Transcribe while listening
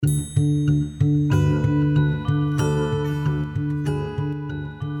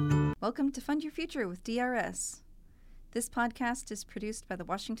Welcome to Fund Your Future with DRS. This podcast is produced by the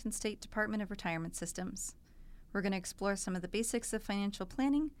Washington State Department of Retirement Systems. We're going to explore some of the basics of financial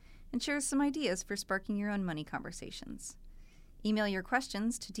planning and share some ideas for sparking your own money conversations. Email your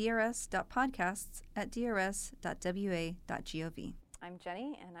questions to drs.podcasts@drs.wa.gov. I'm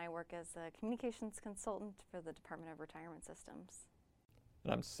Jenny, and I work as a communications consultant for the Department of Retirement Systems.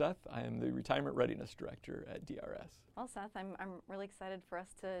 And I'm Seth. I am the Retirement Readiness Director at DRS. Well, Seth, I'm really excited for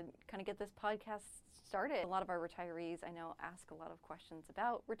us to kind of get this podcast started. A lot of our retirees, I know, ask a lot of questions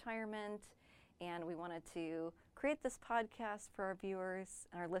about retirement, and we wanted to create this podcast for our viewers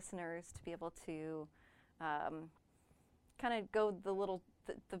and our listeners to be able to kind of go the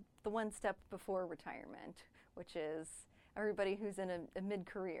one step before retirement, which is everybody who's in a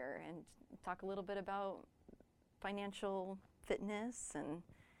mid-career, and talk a little bit about financial fitness and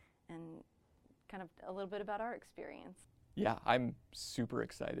kind of a little bit about our experience. Yeah, I'm super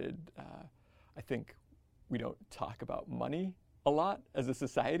excited. I think we don't talk about money a lot as a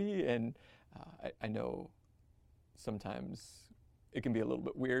society, and I know sometimes it can be a little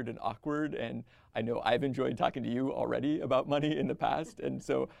bit weird and awkward, and I know I've enjoyed talking to you already about money in the past, and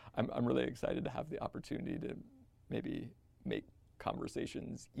so I'm really excited to have the opportunity to maybe make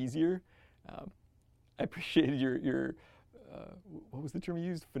conversations easier. I appreciated your what was the term you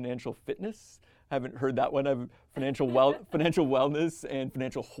used? Financial fitness? I haven't heard that one. I've financial wellness and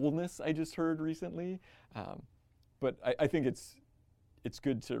financial wholeness I just heard recently. But I think it's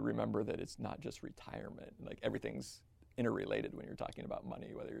good to remember that it's not just retirement. Like, everything's interrelated when you're talking about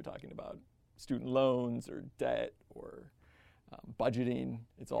money, whether you're talking about student loans or debt or budgeting.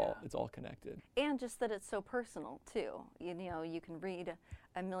 It's all connected. And just that it's so personal too. You know, you can read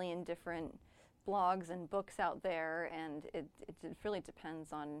a million different blogs and books out there, and it really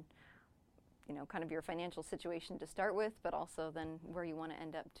depends on, you know, kind of your financial situation to start with, but also then where you want to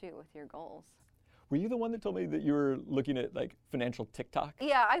end up too with your goals. Were you the one that told me that you were looking at like financial TikTok?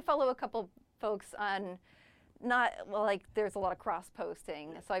 Yeah, I follow a couple folks on, there's a lot of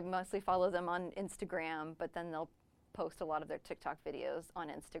cross-posting, so I mostly follow them on Instagram, but then they'll post a lot of their TikTok videos on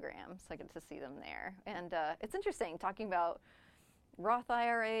Instagram, so I get to see them there. And it's interesting talking about Roth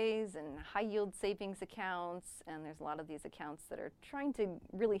IRAs and high yield savings accounts, and there's a lot of these accounts that are trying to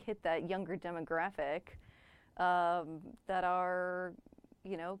really hit that younger demographic that are,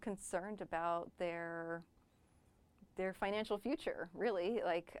 you know, concerned about their financial future, really.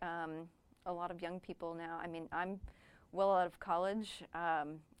 Like a lot of young people now, I mean, I'm well out of college,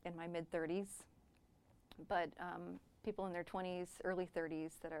 in my mid-30s, but people in their 20s, early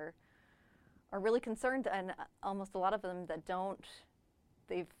 30s that are really concerned, and almost a lot of them that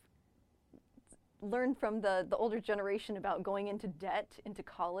they've learned from the older generation about going into debt into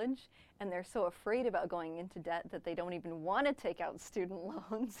college, and they're so afraid about going into debt that they don't even want to take out student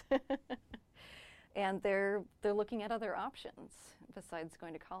loans. And they're looking at other options besides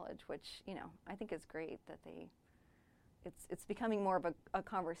going to college, which, you know, I think is great that it's becoming more of a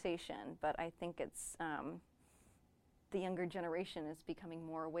conversation, but I think it's the younger generation is becoming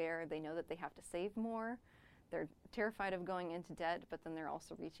more aware. They know that they have to save more. They're terrified of going into debt, but then they're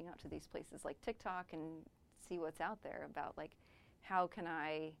also reaching out to these places like TikTok and see what's out there about, like, how can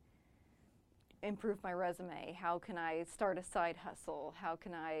I improve my resume? How can I start a side hustle? How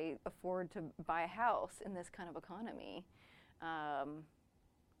can I afford to buy a house in this kind of economy?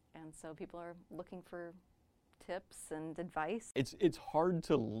 And so people are looking for tips and advice. It's hard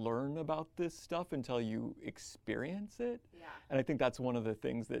to learn about this stuff until you experience it. Yeah. And I think that's one of the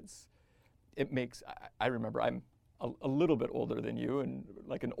things I remember I'm a little bit older than you, and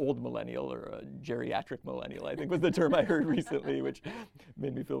like an old millennial or a geriatric millennial, I think was the term I heard recently, which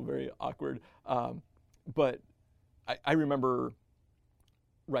made me feel very awkward. But I remember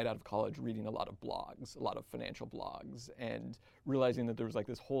right out of college reading a lot of blogs, a lot of financial blogs, and realizing that there was like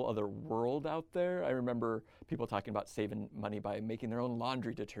this whole other world out there. I remember people talking about saving money by making their own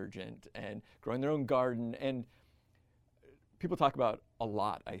laundry detergent and growing their own garden. And people talk about a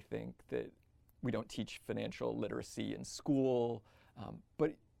lot, I think, that we don't teach financial literacy in school.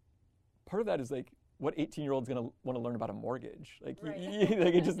 But part of that is like, what 18-year-old's going to want to learn about a mortgage? Like, right.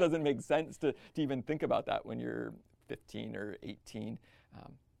 Like, it just doesn't make sense to even think about that when you're 15 or 18.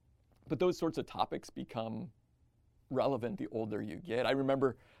 But those sorts of topics become relevant the older you get. I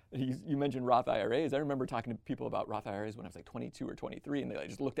remember, you mentioned Roth IRAs. I remember talking to people about Roth IRAs when I was like 22 or 23, and they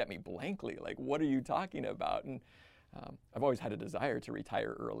just looked at me blankly, like, what are you talking about? And I've always had a desire to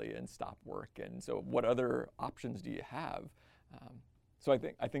retire early and stop work. And so what other options do you have? So I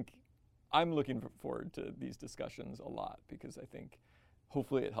think I'm looking forward to these discussions a lot, because I think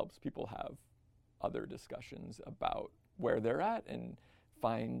hopefully it helps people have other discussions about where they're at and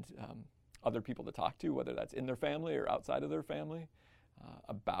find other people to talk to, whether that's in their family or outside of their family,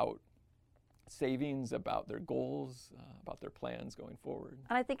 about savings, about their goals, about their plans going forward.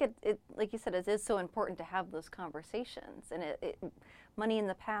 And I think it like you said, it is so important to have those conversations. And money in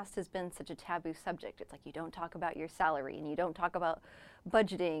the past has been such a taboo subject. It's like you don't talk about your salary and you don't talk about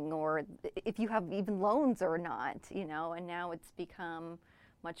budgeting or if you have even loans or not, you know, and now it's become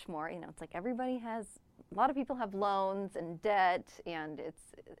much more, you know, it's like a lot of people have loans and debt, and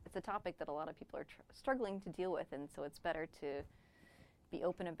it's a topic that a lot of people are struggling to deal with, and so it's better to be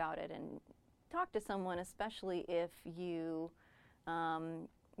open about it and talk to someone, especially if you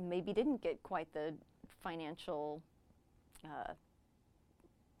maybe didn't get quite the financial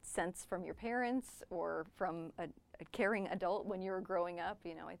sense from your parents or from a caring adult when you were growing up.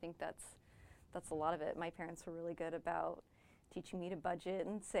 You know, I think that's a lot of it. My parents were really good about teaching me to budget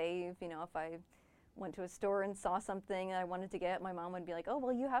and save. You know, if I went to a store and saw something that I wanted to get, my mom would be like, "Oh,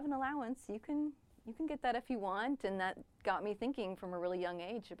 well, you have an allowance. You can get that if you want." And that got me thinking from a really young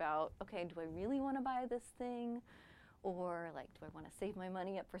age about, okay, do I really want to buy this thing? Or like, do I want to save my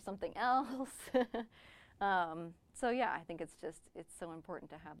money up for something else? So yeah, I think it's so important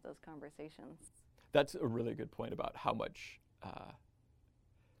to have those conversations. That's a really good point about how much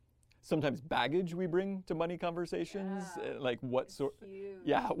sometimes baggage we bring to money conversations. Like what sort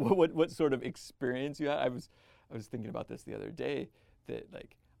what sort of experience you had. I was thinking about this the other day, that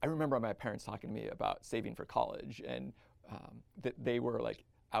like I remember my parents talking to me about saving for college, and that they were like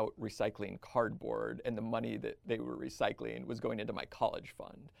out recycling cardboard, and the money that they were recycling was going into my college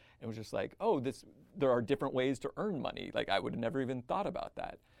fund. And it was just like, oh, there are different ways to earn money. Like I would have never even thought about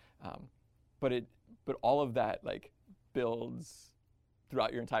that. But all of that like builds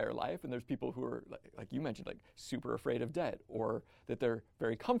throughout your entire life. And there's people who are like you mentioned, like super afraid of debt, or that they're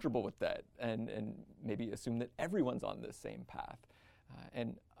very comfortable with debt and maybe assume that everyone's on this same path.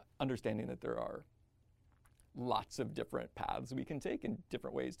 And understanding that there are lots of different paths we can take and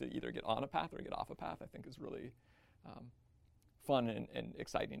different ways to either get on a path or get off a path, I think is really fun and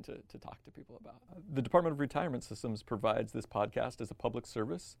exciting to talk to people about. The Department of Retirement Systems provides this podcast as a public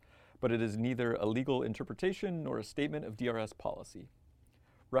service, but it is neither a legal interpretation nor a statement of DRS policy.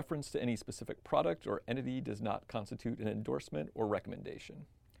 Reference to any specific product or entity does not constitute an endorsement or recommendation.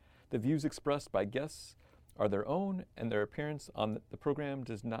 The views expressed by guests are their own, and their appearance on the program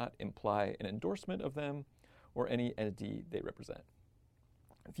does not imply an endorsement of them or any entity they represent.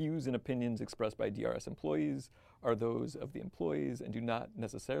 Views and opinions expressed by DRS employees are those of the employees and do not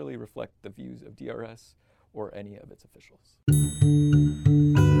necessarily reflect the views of DRS or any of its officials.